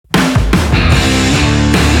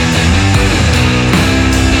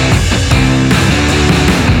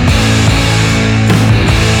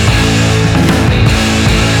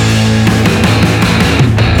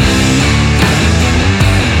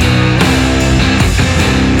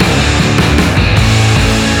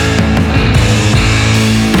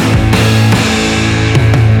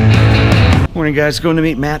Morning guys, going to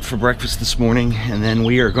meet Matt for breakfast this morning, and then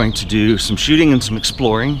we are going to do some shooting and some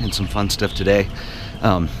exploring and some fun stuff today.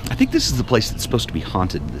 I think this is the place that's supposed to be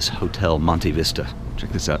haunted, this Hotel Monte Vista.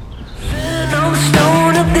 Check this out. I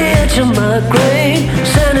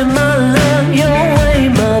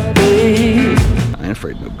ain't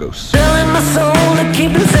afraid no ghosts.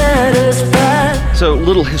 So,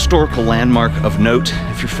 little historical landmark of note,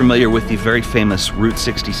 if you're familiar with the very famous Route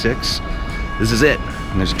 66, this is it.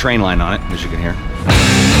 And there's a train line on it, as you can hear.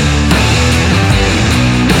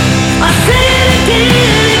 I'll say it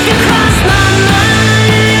again if you cross my mind.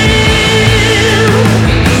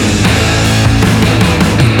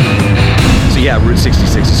 So yeah, Route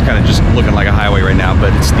 66 is kind of just looking like a highway right now,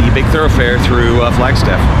 but it's the big thoroughfare through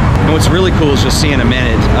Flagstaff. And what's really cool is you'll see in a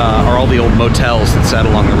minute are all the old motels that sat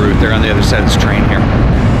along the route. They're on the other side of this train here.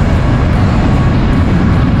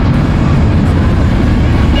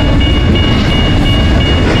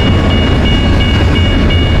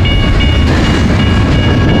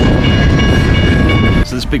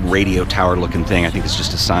 Big radio tower looking thing, I think it's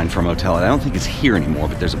just a sign for a motel. I don't think it's here anymore,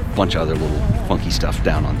 but there's a bunch of other little funky stuff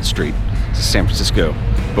down on the street. This is San Francisco,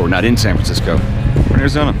 but we're not in San Francisco. We're in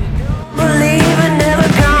Arizona. Believe it never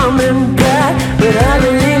coming back, but I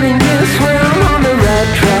believe in you, swear I'm on the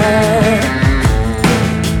right track.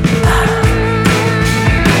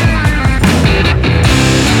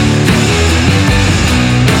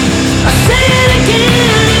 I say it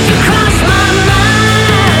again if you cross my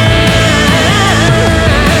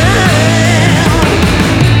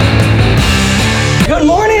Good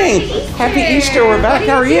morning! Happy Easter, we're back.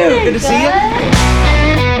 How are you? Good to see you.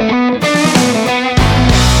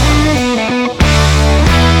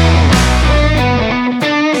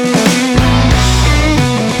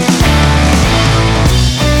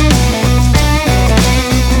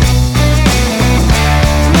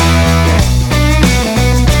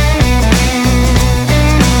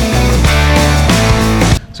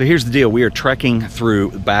 So here's the deal. We are trekking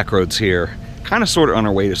through back roads here, kind of sort of on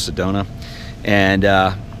our way to Sedona. And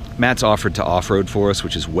Matt's offered to off-road for us,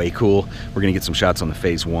 which is way cool. We're gonna get some shots on the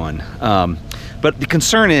Phase 1. But the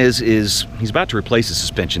concern is he's about to replace the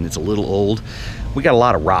suspension. It's a little old. We got a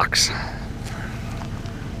lot of rocks. I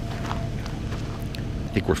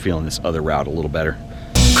think we're feeling this other route a little better.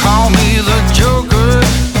 Call me the Joker,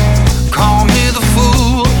 call me the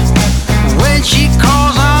fool. When she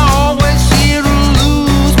calls, I always seem to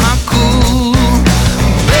lose my cool.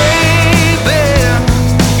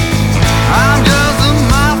 I'm just a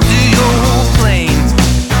moth to your plane.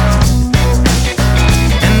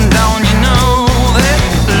 And don't you know that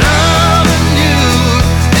loving you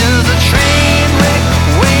is a train wreck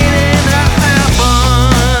waiting to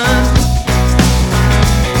happen?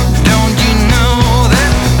 Don't you know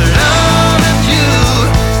that loving you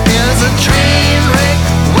is a train wreck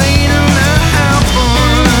waiting to happen?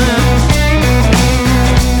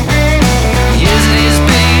 Yes, it is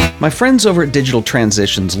big. My friends over at Digital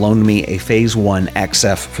Transitions loaned me a Phase 1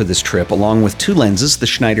 XF for this trip, along with two lenses, the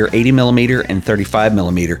Schneider 80mm and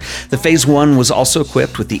 35mm. The Phase 1 was also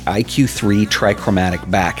equipped with the IQ3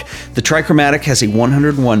 Trichromatic back. The Trichromatic has a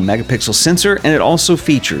 101 megapixel sensor, and it also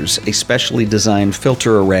features a specially designed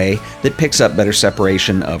filter array that picks up better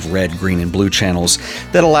separation of red, green, and blue channels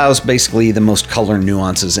that allows basically the most color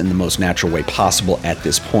nuances in the most natural way possible at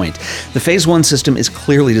this point. The Phase 1 system is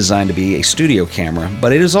clearly designed to be a studio camera,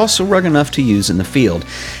 but it is also rugged enough to use in the field.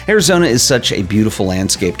 Arizona is such a beautiful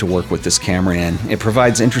landscape to work with this camera in. It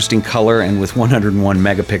provides interesting color, and with 101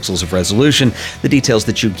 megapixels of resolution, the details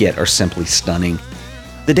that you get are simply stunning.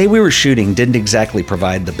 The day we were shooting didn't exactly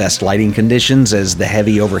provide the best lighting conditions, as the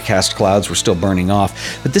heavy overcast clouds were still burning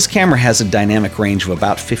off, but this camera has a dynamic range of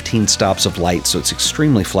about 15 stops of light, so it's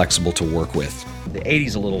extremely flexible to work with. The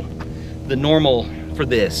 80's a little... the normal for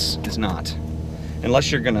this is not.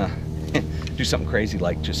 Unless you're gonna do something crazy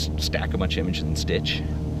like just stack a bunch of images and stitch.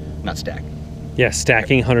 Not stack. Yeah,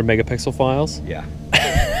 stacking 100 megapixel files. Yeah.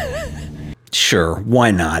 Sure,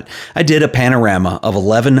 why not? I did a panorama of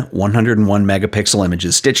 11 101 megapixel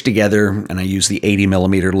images stitched together, and I used the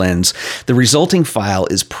 80mm lens. The resulting file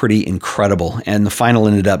is pretty incredible, and the final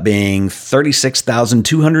ended up being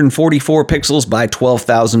 36,244 pixels by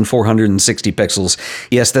 12,460 pixels.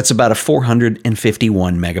 Yes, that's about a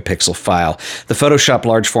 451 megapixel file. The Photoshop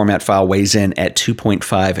large format file weighs in at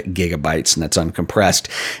 2.5 gigabytes, and that's uncompressed.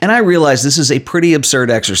 And I realize this is a pretty absurd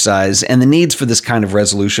exercise, and the needs for this kind of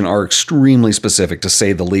resolution are extremely specific, to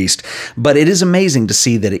say the least, but it is amazing to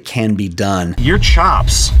see that it can be done. Your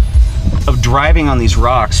chops of driving on these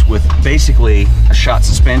rocks with basically a shot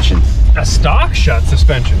suspension. A stock shot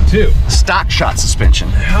suspension, too. Stock shot suspension.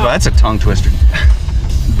 Well, that's a tongue twister.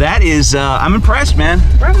 That is, I'm impressed, man.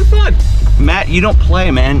 We're having fun. Matt, you don't play,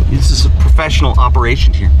 man. This is a professional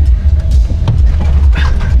operation here.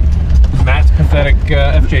 Matt's pathetic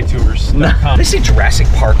FJ tours. They say Jurassic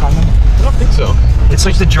Park on them? I don't think so. It's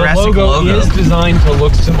like the Jurassic logo is designed to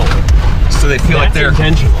look similar. So they feel like they're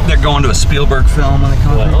intentional. They're going to a Spielberg film when they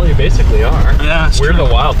come. Well, you basically are. Yeah, we're the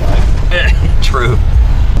wildlife. True.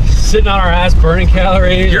 Sitting on our ass, burning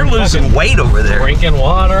calories. You're losing weight over there. Drinking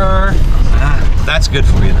water. That's good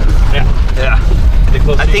for you. Yeah. Yeah.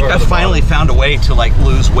 I think I finally found a way to like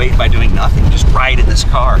lose weight by doing nothing. Just ride in this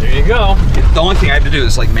car. There you go. The only thing I have to do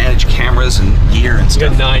is like manage cameras and gear and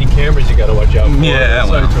stuff. You got 9 cameras you got to watch out for. Yeah.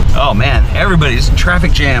 Well, oh man, everybody's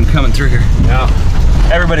traffic jam coming through here. Yeah.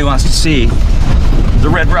 Everybody wants to see the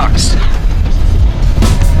Red Rocks.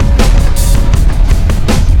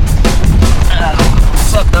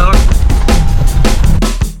 What's up, dog?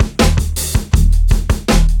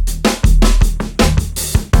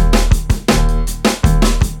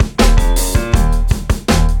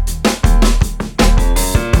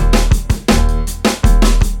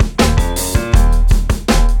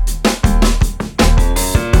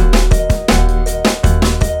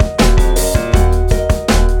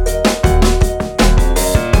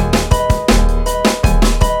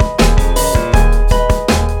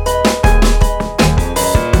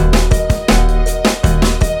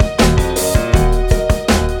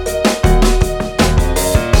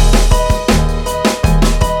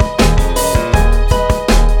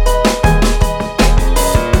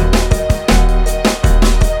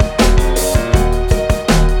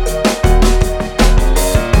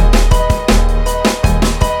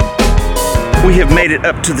 We have made it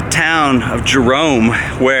up to the town of Jerome,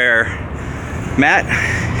 where, Matt,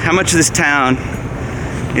 how much of this town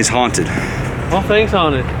is haunted? All things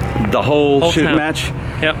haunted. The whole shooting town. match?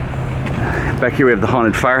 Yep. Back here we have the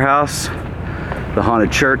haunted firehouse, the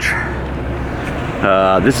haunted church.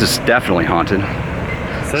 This is definitely haunted.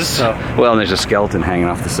 Says so. Well, and there's a skeleton hanging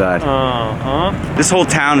off the side. Uh-huh. This whole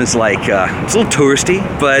town is like, it's a little touristy,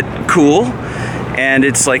 but cool. And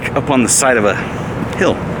it's like up on the side of a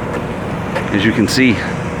hill, as you can see.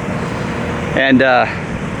 And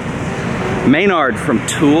Maynard from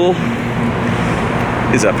Tool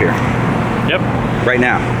is up here. Yep. Right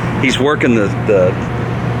now. He's working the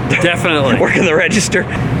Definitely. working the register.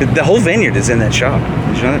 The whole vineyard is in that shop.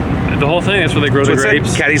 Did you know that? The whole thing, that's where they grow the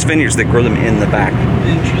grapes. Caddy's Vineyards, they grow them in the back.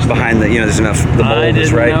 Behind the, you know, there's enough, the mold I didn't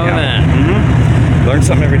is right. know that. Mm-hmm. Learn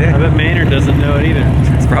something every day. I bet Maynard doesn't know it either.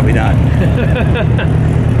 It's probably not.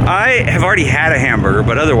 I have already had a hamburger,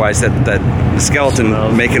 but otherwise that skeleton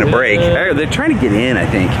Smells making a break. good. They're trying to get in, I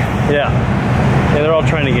think. Yeah, they're all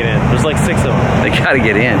trying to get in. There's like 6 of them. They gotta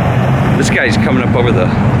get in. This guy's coming up over the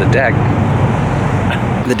deck.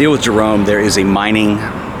 The deal with Jerome, there is a mining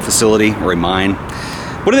facility, or a mine.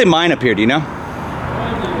 What do they mine up here, do you know?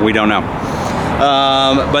 We don't know.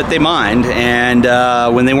 But they mined, and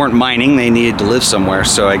when they weren't mining, they needed to live somewhere,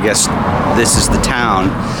 so I guess this is the town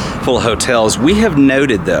full of hotels. We have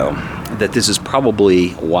noted, though, that this is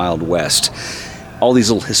probably Wild West. All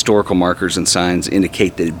these little historical markers and signs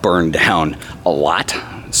indicate that it burned down a lot,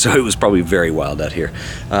 so it was probably very wild out here.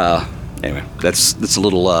 Anyway, that's a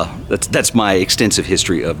little that's my extensive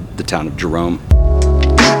history of the town of Jerome.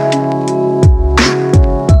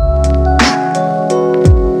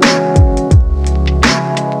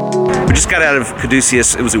 We just got out of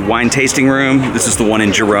Caduceus. It was a wine tasting room. This is the one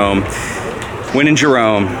in Jerome. When in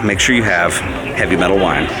Jerome, make sure you have heavy metal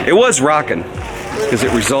wine. It was rocking because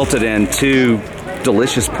it resulted in 2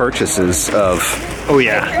 delicious purchases of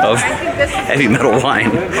heavy metal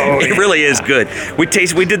wine. It really is good. We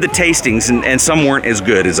did the tastings, and some weren't as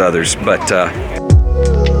good as others, but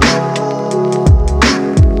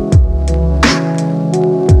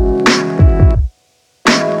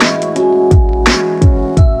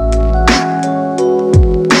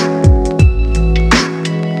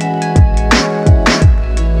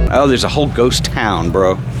oh, there's a whole ghost town,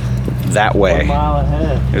 bro. That way. 1 mile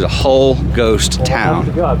ahead. There's a whole ghost town.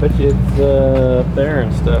 To go. I bet you it's up there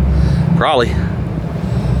and stuff. Probably.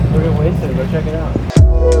 We're gonna waste it. Go check it out.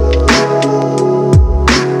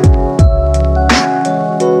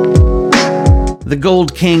 The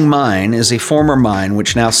Gold King Mine is a former mine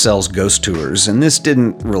which now sells ghost tours, and this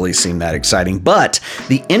didn't really seem that exciting, but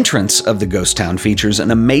the entrance of the ghost town features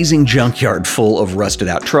an amazing junkyard full of rusted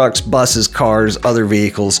out trucks, buses, cars, other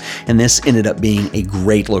vehicles, and this ended up being a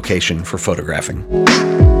great location for photographing.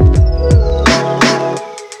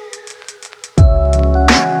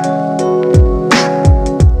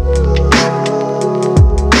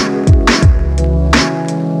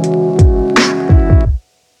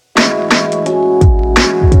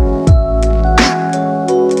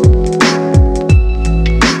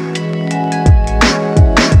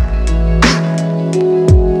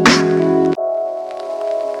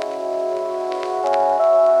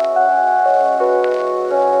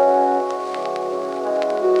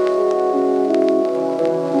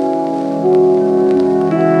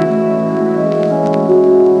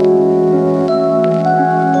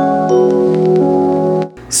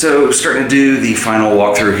 starting to do the final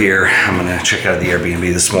walkthrough here. I'm gonna check out the Airbnb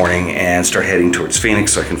this morning and start heading towards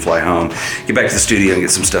Phoenix so I can fly home, get back to the studio and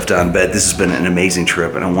get some stuff done. But this has been an amazing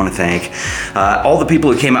trip, and I wanna thank all the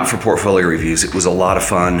people who came out for portfolio reviews. It was a lot of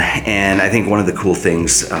fun, and I think one of the cool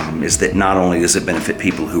things is that not only does it benefit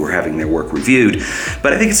people who are having their work reviewed,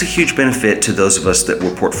 but I think it's a huge benefit to those of us that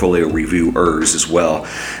were portfolio reviewers as well.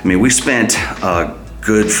 I mean, we spent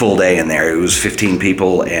good full day in there. It was 15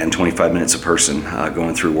 people and 25 minutes a person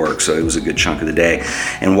going through work, so it was a good chunk of the day.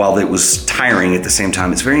 And while it was tiring at the same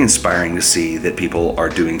time, it's very inspiring to see that people are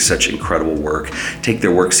doing such incredible work, take their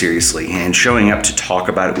work seriously, and showing up to talk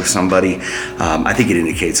about it with somebody. I think it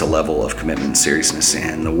indicates a level of commitment and seriousness,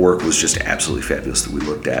 and the work was just absolutely fabulous that we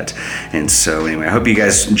looked at. And so anyway, I hope you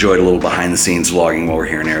guys enjoyed a little behind the scenes vlogging while we're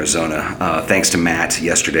here in Arizona. Thanks to Matt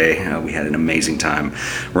yesterday. We had an amazing time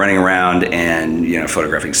running around and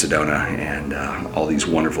photographing Sedona and all these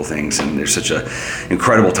wonderful things. And there's such an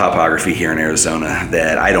incredible topography here in Arizona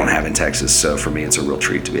that I don't have in Texas. So for me, it's a real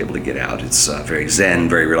treat to be able to get out. It's very zen,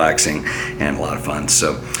 very relaxing, and a lot of fun.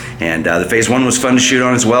 So, and the phase one was fun to shoot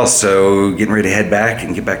on as well. So getting ready to head back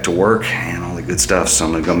and get back to work and all the good stuff. So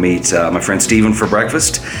I'm gonna go meet my friend Steven for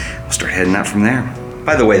breakfast. We'll start heading out from there.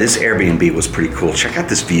 By the way, this Airbnb was pretty cool. Check out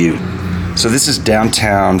this view. So this is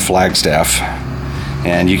downtown Flagstaff,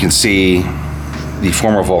 and you can see the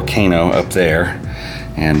former volcano up there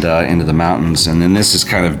and into the mountains. And then this is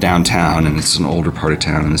kind of downtown, and it's an older part of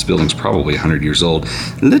town, and this building's probably 100 years old.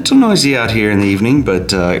 A little noisy out here in the evening,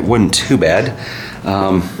 but it wasn't too bad.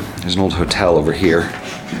 There's an old hotel over here,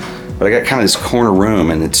 but I got kind of this corner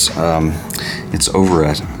room, and it's over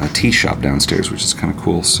at a tea shop downstairs, which is kind of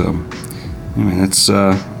cool. So anyway, that's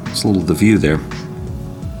a little of the view there.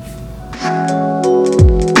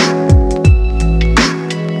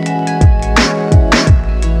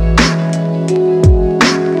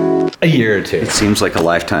 A year or two. It seems like a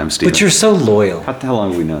lifetime, Steve. But you're so loyal. How long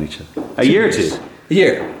have we known each other? A year or two? A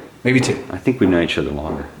year. Maybe two. I think we've known each other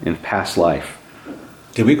longer in past life.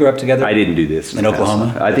 Did we grow up together? I didn't do this. In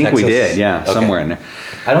Oklahoma? I think we Texas? did, yeah, Okay. somewhere in there.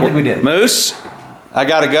 I don't think we did. Moose, I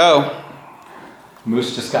gotta go.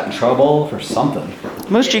 Moose just got in trouble for something.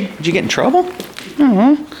 Moose, did you get in trouble?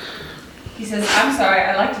 He says, I'm sorry,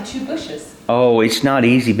 I like to chew bushes. Oh, it's not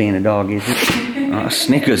easy being a dog, is it?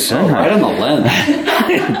 Snickers, son. Right on the lens.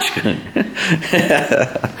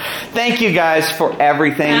 Thank you guys for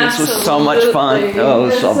everything. This was so much fun. Absolutely. Oh, it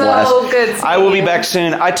was so It's so blessed. good seeing I will be you. back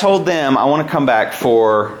soon. I told them I want to come back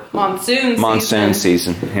for Monsoon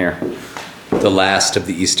season here. The last of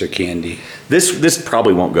the Easter candy. This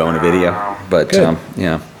probably won't go in a video, but Good.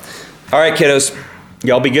 yeah. All right, kiddos.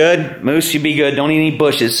 Y'all be good. Moose, you be good. Don't eat any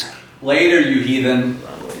bushes. Later, you heathen.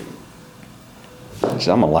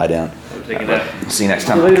 So I'm gonna lie down. Take it down. See you next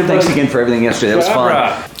time. Later, Thanks bud. again for everything yesterday. That was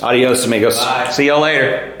fun. Adios, amigos. Bye. See y'all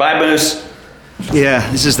later. Bye, Moose. Yeah,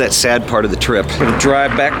 this is that sad part of the trip. We're gonna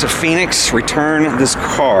drive back to Phoenix, return this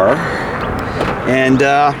car, and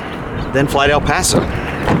then fly to El Paso.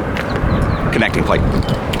 Connecting flight.